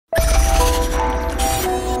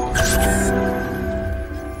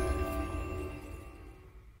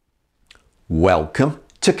Welcome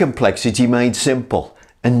to Complexity Made Simple,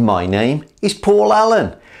 and my name is Paul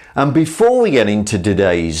Allen. And before we get into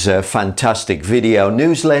today's fantastic video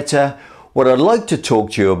newsletter, what I'd like to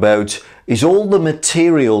talk to you about is all the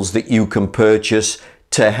materials that you can purchase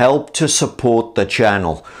to help to support the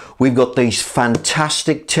channel. We've got these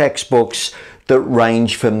fantastic textbooks that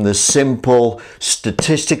range from the simple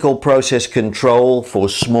statistical process control for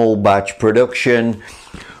small batch production.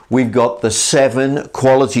 We've got the 7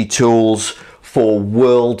 quality tools for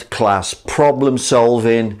world-class problem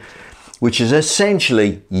solving, which is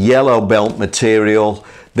essentially yellow belt material.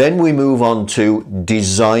 Then we move on to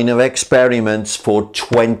design of experiments for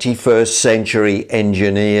 21st century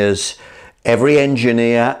engineers. Every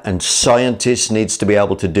engineer and scientist needs to be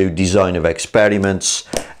able to do design of experiments.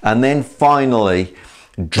 And then finally,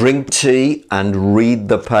 drink tea and read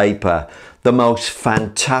the paper, the most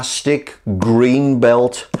fantastic green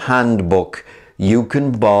belt handbook you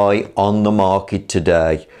can buy on the market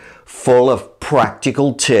today, full of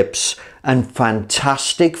practical tips and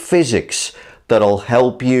fantastic physics that'll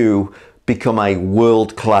help you become a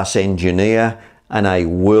world-class engineer and a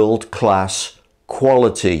world-class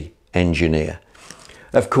quality engineer.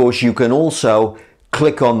 Of course, you can also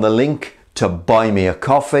click on the link to buy me a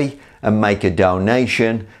coffee and make a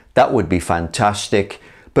donation. That would be fantastic.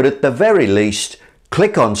 But at the very least,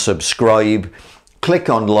 click on subscribe, click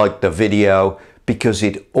on like the video, because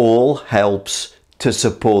it all helps to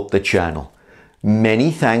support the channel.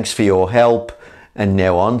 Many thanks for your help, and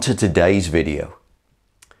now on to today's video.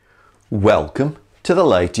 Welcome to the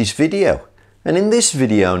latest video, and in this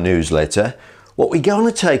video newsletter what we're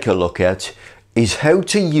going to take a look at is how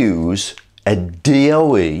to use a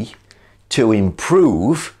DOE to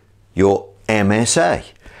improve your MSA,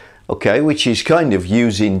 okay, which is kind of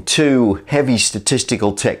using 2 heavy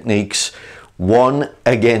statistical techniques, one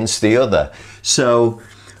against the other. So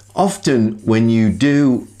often when you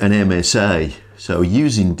do an MSA, so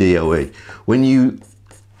using DOE, when you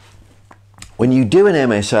do an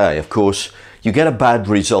MSA, of course, you get a bad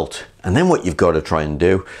result. And then what you've got to try and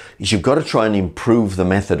do is you've got to try and improve the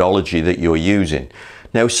methodology that you're using.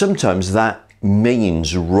 Now, sometimes that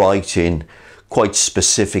means writing quite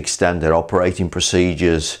specific standard operating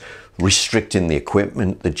procedures, restricting the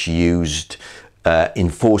equipment that's used,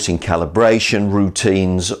 enforcing calibration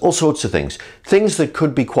routines, all sorts of things that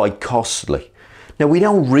could be quite costly. Now, we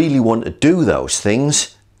don't really want to do those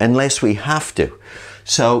things unless we have to.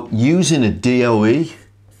 So using a DOE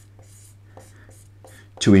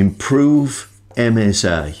to improve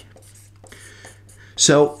MSA.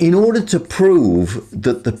 So in order to prove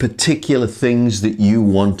that the particular things that you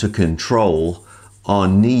want to control are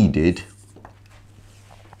needed,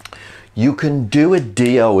 you can do a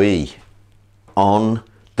DOE on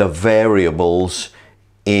the variables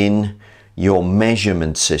in your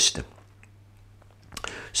measurement system.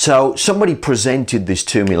 So somebody presented this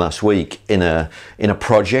to me last week in a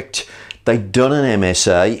project. They'd done an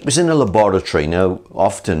MSA. It was in a laboratory. Now,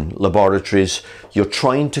 often laboratories, you're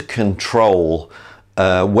trying to control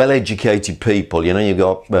well-educated people. You know, you've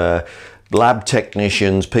got lab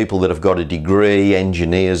technicians, people that have got a degree,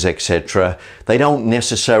 engineers, etc. They don't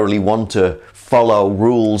necessarily want to follow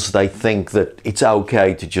rules. They think that it's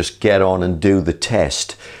okay to just get on and do the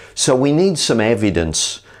test. So we need some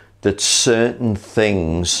evidence that certain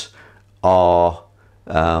things are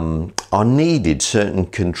needed, certain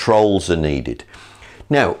controls are needed.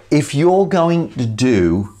 Now, if you're going to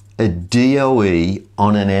do a DOE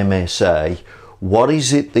on an MSA, what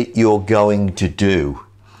is it that you're going to do?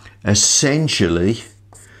 Essentially,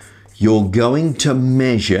 you're going to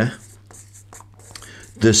measure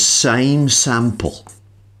the same sample,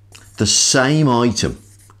 the same item.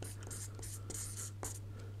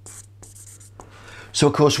 So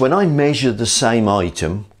of course, when I measure the same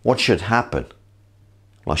item, what should happen?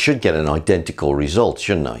 Well, I should get an identical result,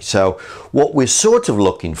 shouldn't I? So what we're sort of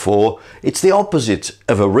looking for, it's the opposite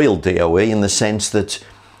of a real DOE in the sense that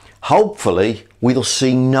hopefully we'll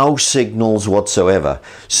see no signals whatsoever.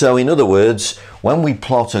 So in other words, when we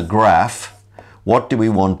plot a graph, what do we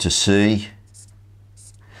want to see?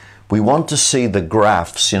 We want to see the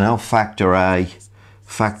graphs, you know, factor A,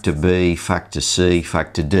 factor B, factor C,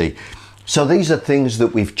 factor D. So these are things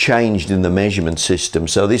that we've changed in the measurement system.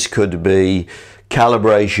 So this could be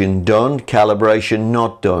calibration done, calibration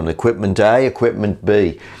not done, equipment A, equipment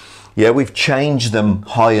B. Yeah, we've changed them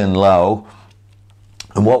high and low.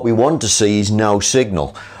 And what we want to see is no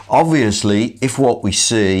signal. Obviously, if what we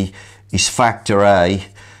see is factor A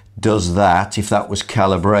does that, if that was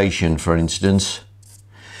calibration, for instance,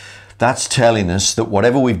 that's telling us that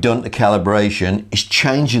whatever we've done to calibration is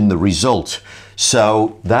changing the result.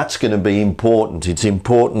 So that's going to be important. It's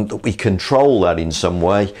important that we control that in some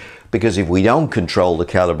way, because if we don't control the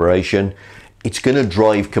calibration, it's going to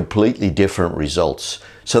drive completely different results.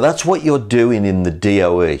 So that's what you're doing in the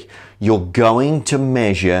DOE. You're going to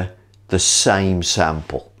measure the same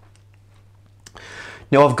sample.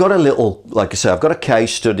 Now I've got a little, like I say, I've got a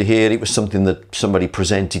case study here. It was something that somebody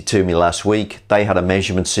presented to me last week. They had a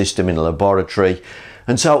measurement system in a laboratory.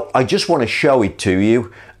 And so I just want to show it to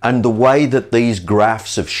you, and the way that these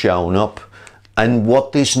graphs have shown up and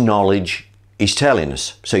what this knowledge is telling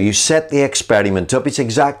us. So you set the experiment up, it's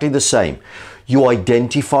exactly the same. You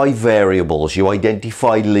identify variables, you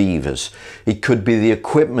identify levers. It could be the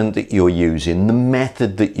equipment that you're using, the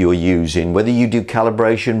method that you're using, whether you do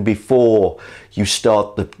calibration before you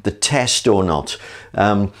start the test or not.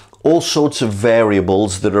 All sorts of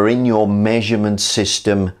variables that are in your measurement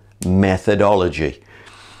system methodology.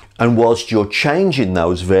 And whilst you're changing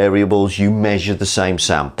those variables, you measure the same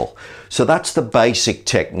sample. So that's the basic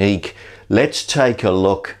technique. Let's take a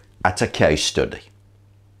look at a case study.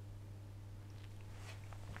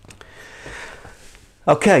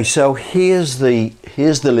 Okay, so here's the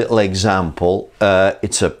little example.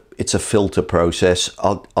 It's a filter process.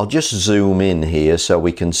 I'll just zoom in here so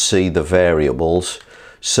we can see the variables.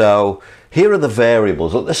 So here are the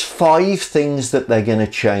variables. Look, there's 5 things that they're going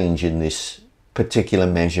to change in this particular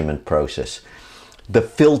measurement process. The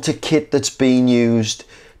filter kit that's being used,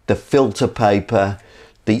 the filter paper,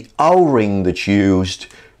 the O-ring that's used,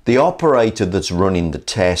 the operator that's running the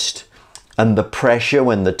test, and the pressure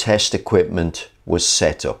when the test equipment was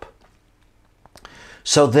set up.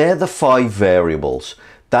 So they're the 5 variables.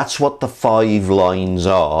 That's what the 5 lines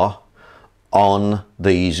are on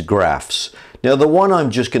these graphs. Now the one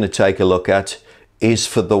I'm just going to take a look at is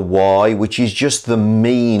for the Y, which is just the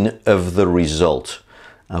mean of the result.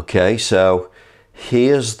 Okay, so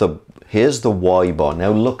here's the Y bar.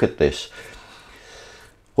 Now look at this.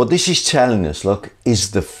 What this is telling us, look,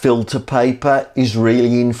 is the filter paper is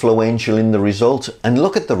really influential in the result. And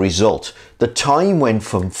look at the result. The time went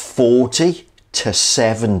from 40 to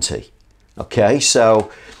 70. Okay,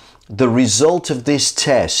 so the result of this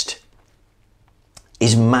test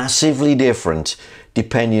is massively different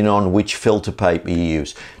depending on which filter paper you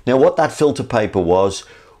use. Now what that filter paper was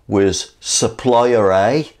supplier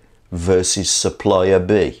A versus supplier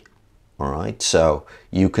B. All right, so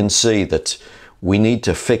you can see that we need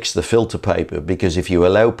to fix the filter paper, because if you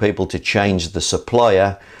allow people to change the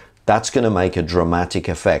supplier, that's going to make a dramatic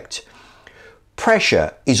effect.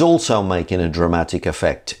 Pressure is also making a dramatic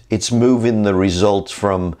effect. It's moving the result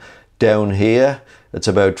from down here, it's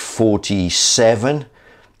about 47,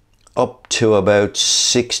 up to about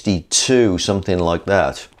 62, something like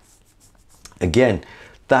that. Again,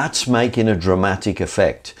 that's making a dramatic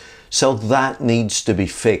effect. So that needs to be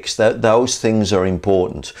fixed. Those things are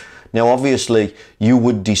important. Now obviously you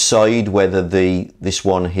would decide whether this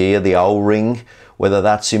one here, the O-ring, whether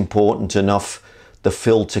that's important enough, the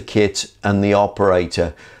filter kit and the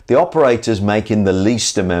operator. The operator's making the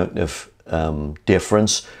least amount of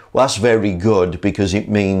difference. Well, that's very good, because it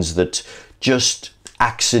means that just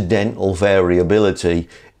accidental variability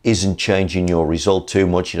isn't changing your result too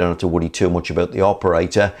much. You don't have to worry too much about the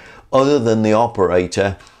operator, other than the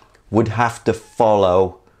operator would have to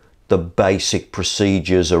follow the basic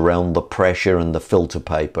procedures around the pressure and the filter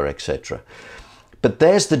paper, etc. But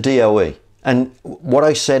there's the DOE. And what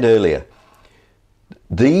I said earlier,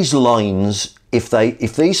 these lines, if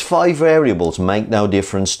these 5 variables make no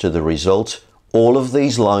difference to the result, all of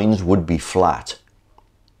these lines would be flat.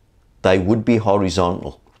 They would be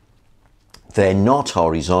horizontal. They're not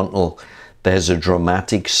horizontal. There's a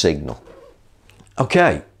dramatic signal.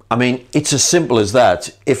 Okay, I mean, it's as simple as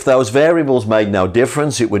that. If those variables made no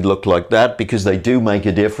difference, it would look like that, because they do make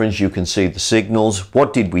a difference. You can see the signals.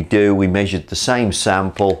 What did we do? We measured the same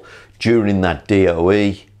sample during that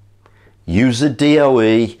DOE. Use a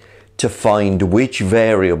DOE to find which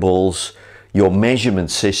variables your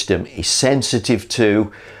measurement system is sensitive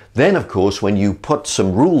to. Then, of course, when you put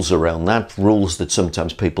some rules around that, rules that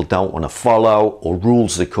sometimes people don't want to follow, or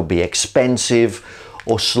rules that could be expensive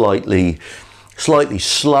or slightly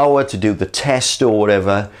slower to do the test or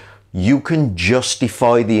whatever, you can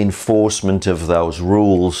justify the enforcement of those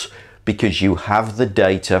rules because you have the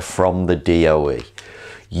data from the DOE.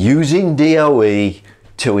 Using DOE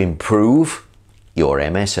to improve your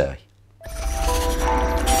MSA.